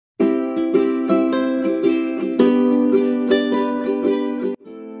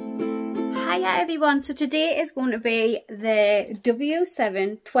Hiya everyone, so today is going to be the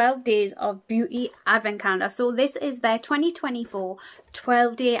W7 12 Days of Beauty Advent Calendar. So this is their 2024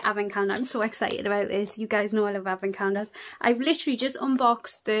 12-day Advent Calendar. I'm so excited about this. You guys know I love Advent Calendars. I've literally just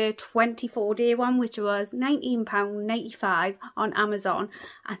unboxed the 24-day one, which was £19.95 on Amazon,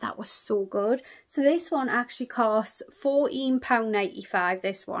 and that was so good. So this one actually costs £14.95,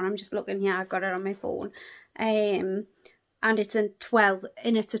 this one. I'm just looking here, I've got it on my phone. And it's a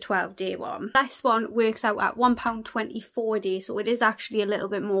 12-day one. This one works out at £1.24 a day, so it is actually a little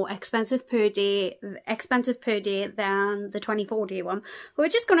bit more expensive per day than the 24-day one. But we're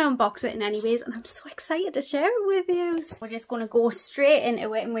just going to unbox it in anyways, and I'm so excited to share it with you. So we're just going to go straight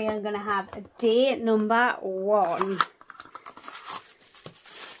into it, and we are going to have day number 1.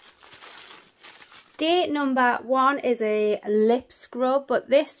 Day number 1 is a lip scrub, but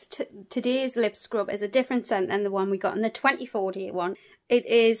today's lip scrub is a different scent than the one we got in the 24-day one. It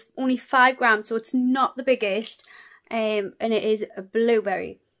is only 5 grams, so it's not the biggest, and it is a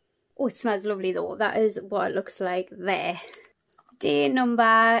blueberry. Oh, it smells lovely though. That is what it looks like there. Day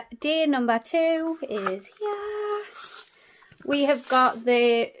number 2 is here. We have got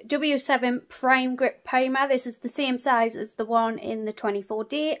the W7 Prime Grip Primer. This is the same size as the one in the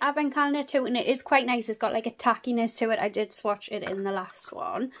 24-day Advent Calendar too, and it is quite nice. It's got like a tackiness to it. I did swatch it in the last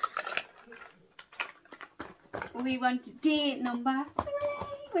one. We want day number 3,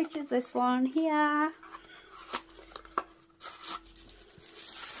 which is this one here.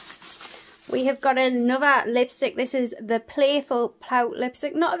 We have got another lipstick. This is the Playful Pout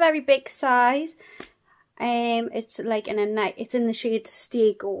lipstick. Not a very big size. It's like it's in the shade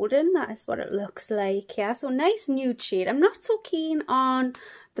Stay Golden. That is what it looks like. Yeah, so nice nude shade. I'm not so keen on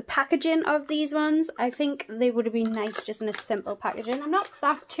the packaging of these ones. I think they would have been nice just in a simple packaging. I'm not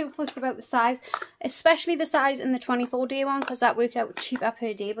that too fussed about the size, especially the size in the 24-day one, because that worked out cheaper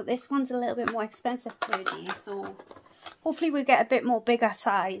per day. But this one's a little bit more expensive per day, so hopefully we'll get a bit more bigger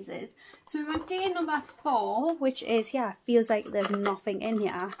sizes. So we're on day number 4, which is, yeah, feels like there's nothing in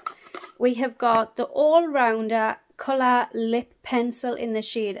here. We have got the all-rounder colour lip pencil in the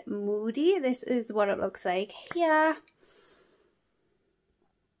shade Moody. This is what it looks like here.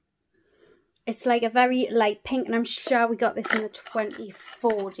 It's like a very light pink, and I'm sure we got this in the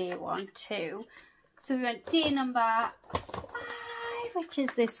 24-day one too. So we went day number 5, which is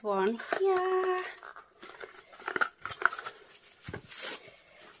this one here.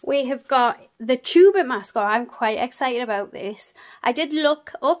 We have got the Tube mascara. I'm quite excited about this. I did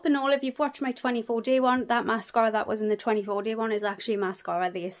look up, and all of you've watched my 24-day one, that mascara that was in the 24-day one is actually a mascara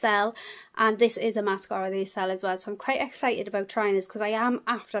they sell, and this is a mascara they sell as well. So I'm quite excited about trying this, because I am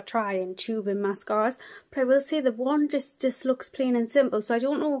after trying Tube mascaras. But I will say the one just looks plain and simple, so I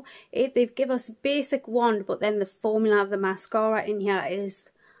don't know if they've given us a basic wand, but then the formula of the mascara in here is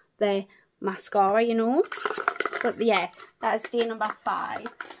the mascara, you know. But yeah, that is day number 5.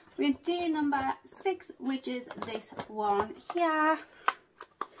 We're on day number 6, which is this one here.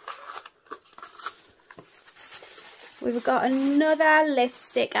 We've got another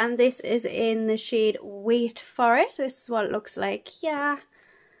lipstick, and this is in the shade Wait For It. This is what it looks like here.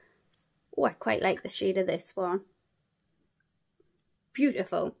 Oh, I quite like the shade of this one.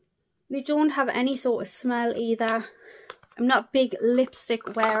 Beautiful. They don't have any sort of smell either. I'm not a big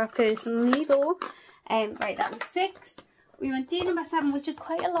lipstick wearer personally though. Right, that was 6. We went day number 7, which is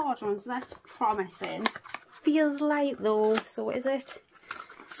quite a large one, so that's promising. Feels light though, so is it?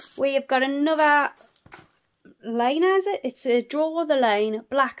 We have got another liner, is it? It's a Draw the Line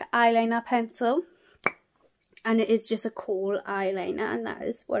black eyeliner pencil, and it is just a kohl eyeliner, and that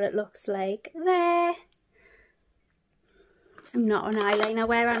is what it looks like there. I'm not an eyeliner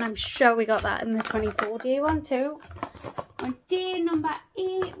wearer, and I'm sure we got that in the 24-day one too. On day number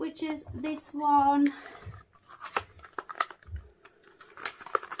 8, which is this one.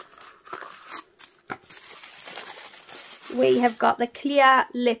 We have got the clear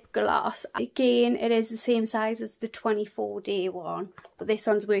lip gloss. Again, it is the same size as the 24-day one, but this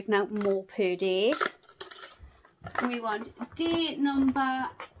one's working out more per day. We want day number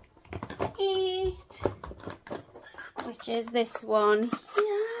 8, which is this one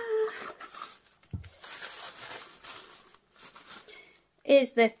here.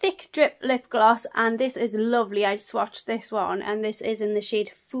 Is the Thick Drip Lip Gloss, and this is lovely. I swatched this one, and this is in the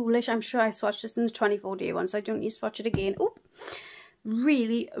shade Foolish. I'm sure I swatched this in the 24-day one, so I don't need to swatch it again. Oh,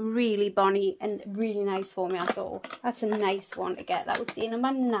 really, really bonny and really nice formula, so that's a nice one to get. That was day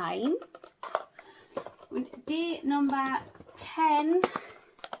number 9. Day number 10.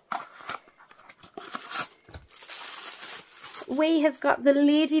 We have got the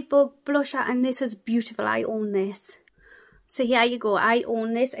Ladybug blusher, and this is beautiful. I own this. So here you go. I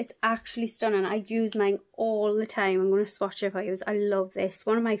own this. It's actually stunning. I use mine all the time. I'm going to swatch it for you. I love this.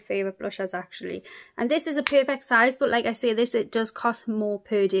 One of my favourite blushers actually. And this is a perfect size, but like I say, it does cost more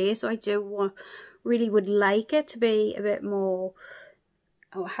per day. So I really would like it to be a bit more,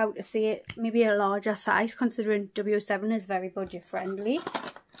 oh, how to say it, maybe a larger size, considering W7 is very budget friendly.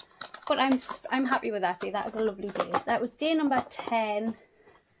 But I'm happy with that day. That is a lovely day. That was day number 10.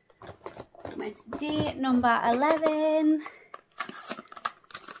 Went to day number 11.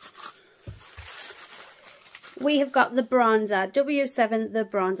 We have got the bronzer, W7 the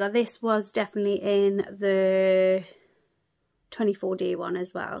bronzer. This was definitely in the 24-day one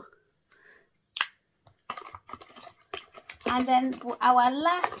as well. And then our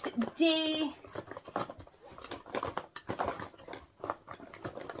last day,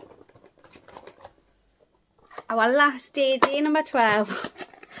 day number 12,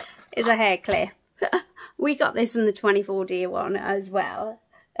 is a hair clip. We got this in the 24-day one as well.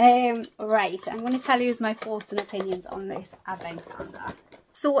 Right, I'm going to tell you my thoughts and opinions on this advent calendar.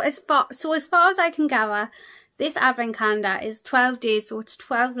 So as far as I can gather, this advent calendar is 12 days, so it's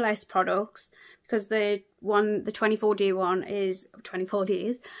 12 less products, because the 24-day one is 24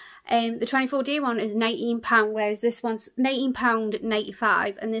 days. The 24-day one is £19, whereas this one's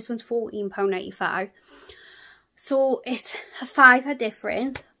 £19.95 and this one's £14.95. So it's a £5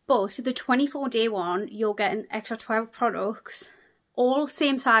 difference, but the 24-day one, you're getting extra 12 products. All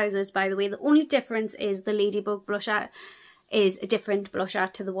same sizes, by the way. The only difference is the Ladybug blusher is a different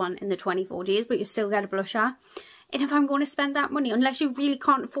blusher to the one in the 24 days, but you still get a blusher. And if I'm going to spend that money, unless you really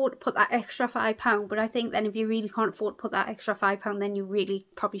can't afford to put that extra £5, but I think then if you really can't afford to put that extra £5, then you really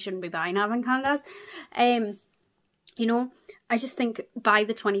probably shouldn't be buying advent calendars. You know, I just think buy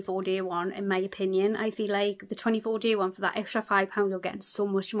the 24-day one, in my opinion. I feel like the 24-day one, for that extra £5, you're getting so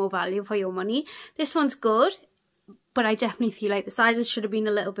much more value for your money. This one's good, but I definitely feel like the sizes should have been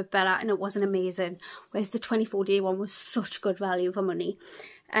a little bit better and it wasn't amazing. Whereas the 24-day one was such good value for money.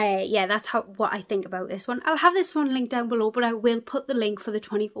 Yeah, that's what I think about this one. I'll have this one linked down below, but I will put the link for the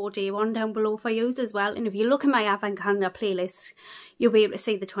 24-day one down below for you as well. And if you look at my advent calendar playlist, you'll be able to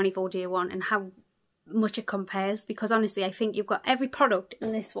see the 24-day one and how much it compares, because honestly I think you've got every product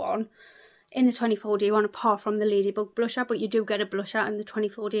in this one in the 24-day one apart from the Ladybug blusher, but you do get a blusher in the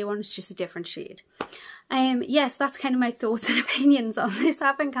 24-day one. It's just a different shade. Yes, that's kind of my thoughts and opinions on this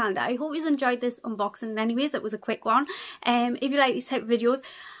advent calendar. I hope you enjoyed this unboxing. Anyways, it was a quick one. If you like these type of videos,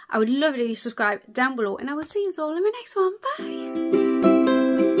 I would love it if you subscribe down below, and I will see you all in my next one. Bye.